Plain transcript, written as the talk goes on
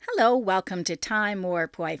Hello, welcome to Time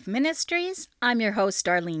Warp Wife Ministries. I'm your host,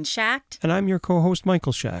 Darlene Schacht. And I'm your co-host,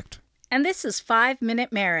 Michael Schacht. And this is 5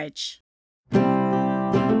 Minute Marriage.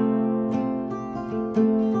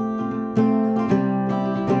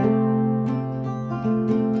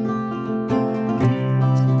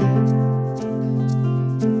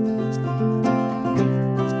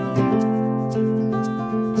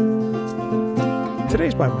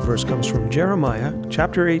 Today's Bible verse comes from Jeremiah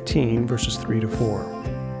chapter 18, verses 3 to 4.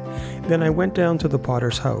 Then I went down to the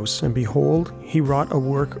potter's house, and behold, he wrought a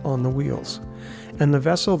work on the wheels. And the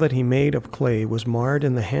vessel that he made of clay was marred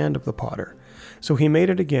in the hand of the potter. So he made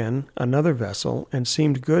it again, another vessel, and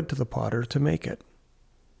seemed good to the potter to make it.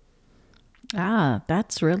 Ah,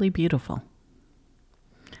 that's really beautiful.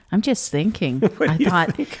 I'm just thinking.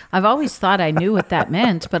 I've always thought I knew what that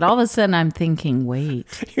meant, but all of a sudden I'm thinking, wait.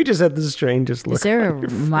 You just had the strangest look. Is there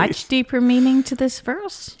a much deeper meaning to this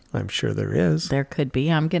verse? I'm sure there is. There could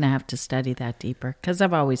be. I'm going to have to study that deeper because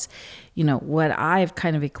I've always, what I've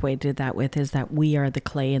kind of equated that with is that we are the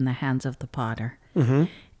clay in the hands of the potter, and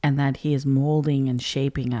that he is molding and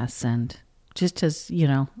shaping us. And just as,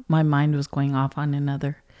 my mind was going off on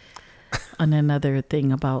another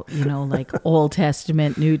thing about, like Old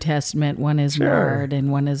Testament, New Testament, one is marred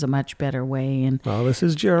and one is a much better way. And well, this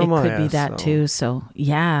is Jeremiah. It could be that too. So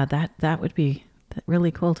yeah, that would be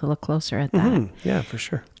really cool to look closer at that. Mm-hmm. Yeah, for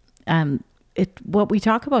sure. What we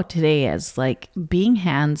talk about today is like being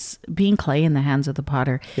clay in the hands of the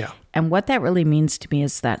potter. Yeah. And what that really means to me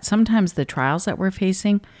is that sometimes the trials that we're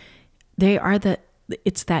facing,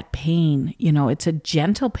 it's that pain, it's a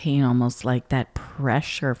gentle pain, almost like that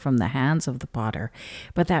pressure from the hands of the potter.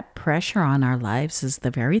 But that pressure on our lives is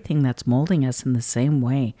the very thing that's molding us in the same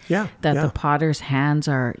way the potter's hands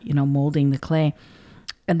are, molding the clay.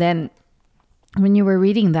 And then when you were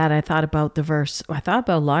reading that, I thought about the verse. I thought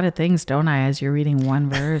about a lot of things, don't I, as you're reading one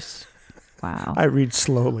verse? Wow. I read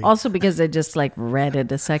slowly. Also because I just read it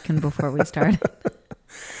a second before we started.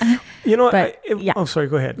 Oh, sorry,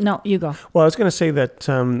 go ahead. No, you go. Well, I was going to say that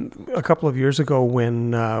a couple of years ago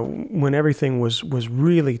when everything was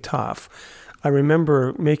really tough, I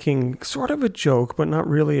remember making sort of a joke, but not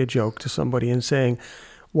really a joke, to somebody and saying,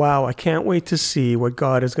 wow, I can't wait to see what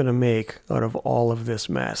God is going to make out of all of this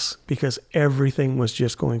mess, because everything was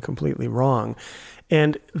just going completely wrong.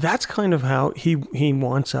 And that's kind of how he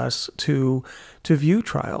wants us to view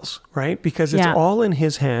trials, right? Because it's all in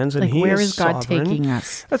his hands, and he is sovereign. Where is God taking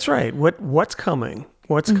us? That's right. What's coming?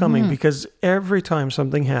 What's coming? Because every time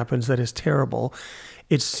something happens that is terrible,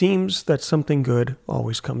 it seems that something good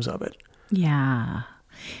always comes of it. Yeah.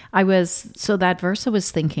 So that verse I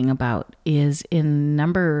was thinking about is in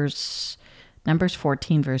Numbers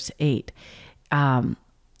 14, verse 8. Let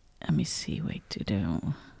me see.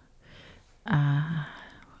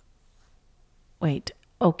 Wait.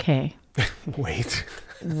 Okay. Wait.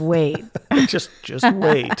 just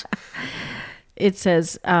wait. It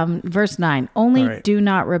says, verse 9, only do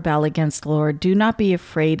not rebel against the Lord. Do not be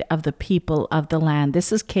afraid of the people of the land.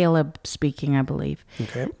 This is Caleb speaking, I believe.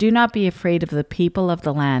 Okay. Do not be afraid of the people of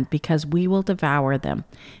the land, because we will devour them.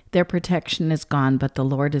 Their protection is gone, but the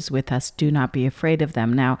Lord is with us. Do not be afraid of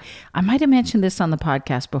them. Now, I might have mentioned this on the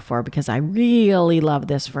podcast before because I really love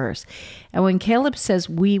this verse. And when Caleb says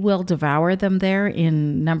we will devour them there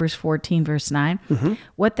in Numbers 14, verse 9,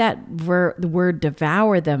 what that the word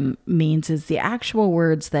devour them means is the actual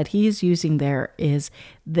words that he's using there is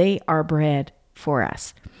they are bread for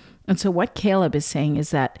us. And so what Caleb is saying is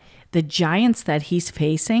that the giants that he's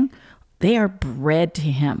facing, they are bread to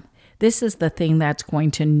him. This is the thing that's going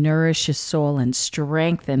to nourish his soul and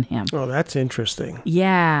strengthen him. Oh, that's interesting.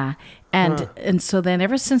 Yeah. And so then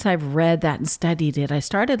ever since I've read that and studied it, I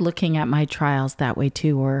started looking at my trials that way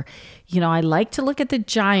too. Or, I like to look at the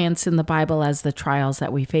giants in the Bible as the trials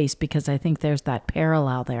that we face, because I think there's that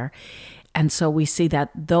parallel there. And so we see that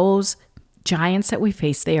those giants that we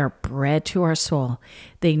face, they are bread to our soul.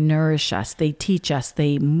 They nourish us. They teach us.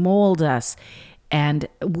 They mold us. And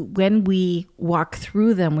when we walk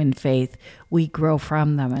through them in faith, we grow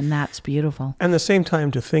from them, and that's beautiful. And at the same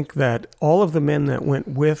time, to think that all of the men that went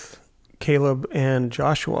with Caleb and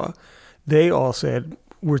Joshua, they all said,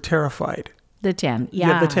 we're terrified. The 10,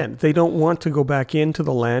 yeah. The 10. They don't want to go back into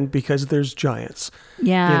the land because there's giants.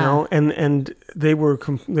 Yeah. And they were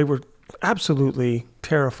absolutely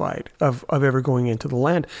terrified of ever going into the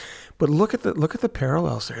land. But look at the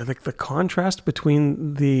parallels there, like the contrast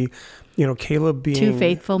between the, Caleb being two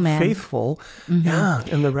faithful men,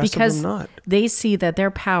 and the rest of them not. They see that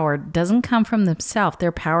their power doesn't come from themselves;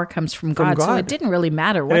 their power comes from God. So it didn't really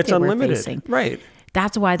matter what they were facing. Right.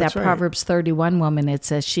 That's why that Proverbs 31 woman, it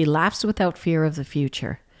says she laughs without fear of the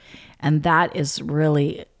future, and that is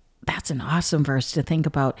really that's an awesome verse to think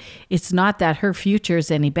about. It's not that her future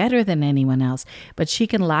is any better than anyone else, but she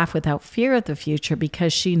can laugh without fear of the future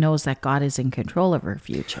because she knows that God is in control of her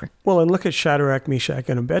future. Well, and look at Shadrach, Meshach,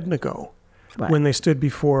 and Abednego What? when they stood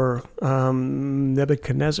before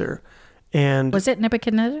Nebuchadnezzar. And Was it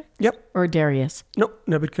Nebuchadnezzar yep, or Darius? no,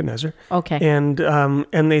 Nebuchadnezzar. Okay.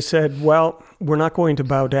 And they said, well, we're not going to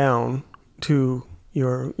bow down to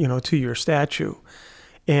your statue.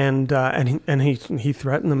 And he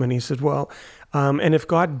threatened them, and he said, well, and if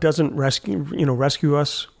God doesn't rescue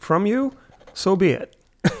us from you, so be it.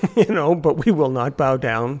 But we will not bow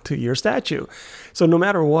down to your statue. So no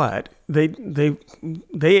matter what, they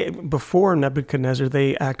before Nebuchadnezzar,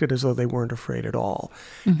 they acted as though they weren't afraid at all.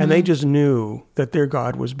 Mm-hmm. And they just knew that their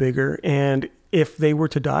God was bigger, and if they were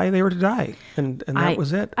to die, they were to die. And that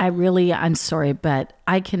was it. I'm sorry, but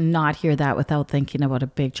I cannot hear that without thinking about a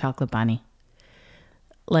big chocolate bunny.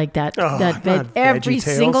 Like that every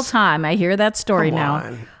single time I hear that story Come now.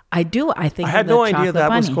 on. I do. I think I had of the no idea that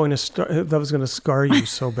chocolate was going to scar you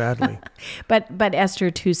so badly. But Esther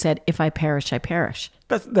too said, "If I perish, I perish."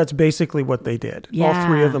 That's basically what they did. Yeah. All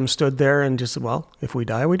three of them stood there and just, well, if we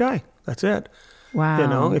die, we die. That's it.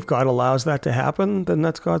 Wow. If God allows that to happen, then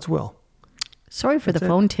that's God's will. Sorry for the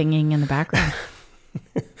phone tinging in the background.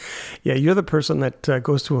 Yeah, you're the person that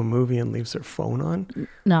goes to a movie and leaves their phone on.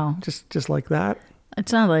 No, Just like that.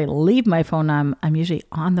 it's not like I leave my phone on. I'm usually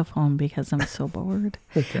on the phone because I'm so bored.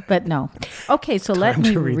 Okay. But no. Okay, so let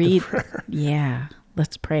me to read the prayer. Yeah,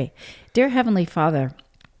 let's pray. Dear Heavenly Father,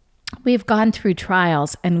 we've gone through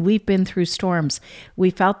trials and we've been through storms. We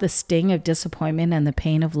felt the sting of disappointment and the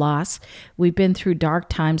pain of loss. We've been through dark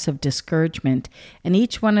times of discouragement. And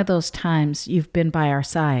each one of those times, you've been by our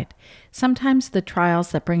side. Sometimes the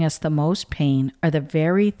trials that bring us the most pain are the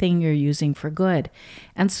very thing you're using for good.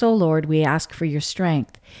 And so, Lord, we ask for your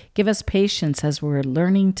strength. Give us patience as we're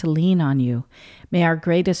learning to lean on you. May our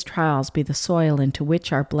greatest trials be the soil into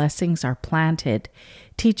which our blessings are planted.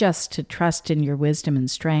 Teach us to trust in your wisdom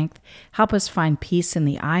and strength. Help us find peace in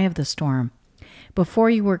the eye of the storm. Before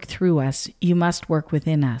you work through us, you must work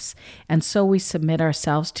within us. And so we submit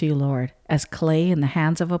ourselves to you, Lord, as clay in the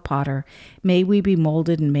hands of a potter. May we be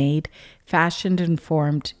molded and made, fashioned and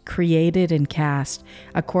formed, created and cast,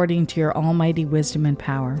 according to your almighty wisdom and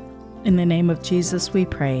power. In the name of Jesus we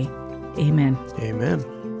pray. Amen. Amen.